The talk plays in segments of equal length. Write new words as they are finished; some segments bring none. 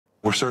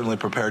We're certainly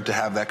prepared to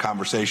have that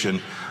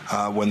conversation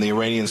when the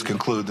Iranians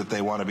conclude that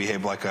they want to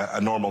behave like a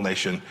normal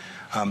nation.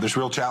 There's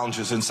real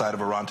challenges inside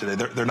of Iran today.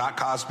 They're not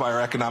caused by our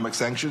economic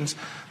sanctions.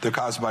 They're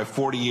caused by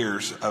 40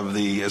 years of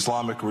the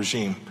Islamic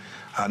regime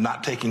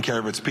not taking care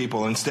of its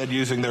people, instead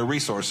using their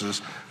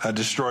resources to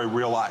destroy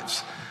real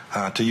lives,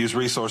 to use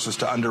resources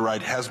to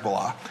underwrite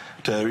Hezbollah,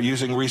 to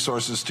using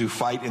resources to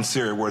fight in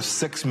Syria, where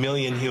 6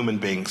 million human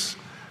beings,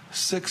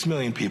 6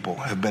 million people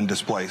have been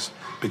displaced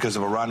because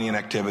of Iranian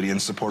activity in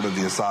support of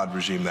the Assad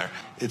regime there.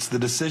 It's the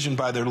decision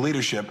by their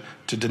leadership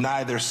to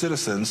deny their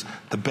citizens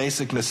the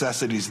basic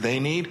necessities they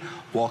need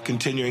while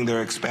continuing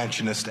their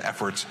expansionist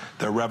efforts,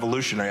 their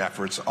revolutionary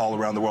efforts all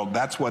around the world.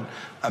 That's what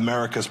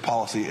America's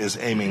policy is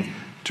aiming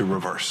to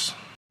reverse.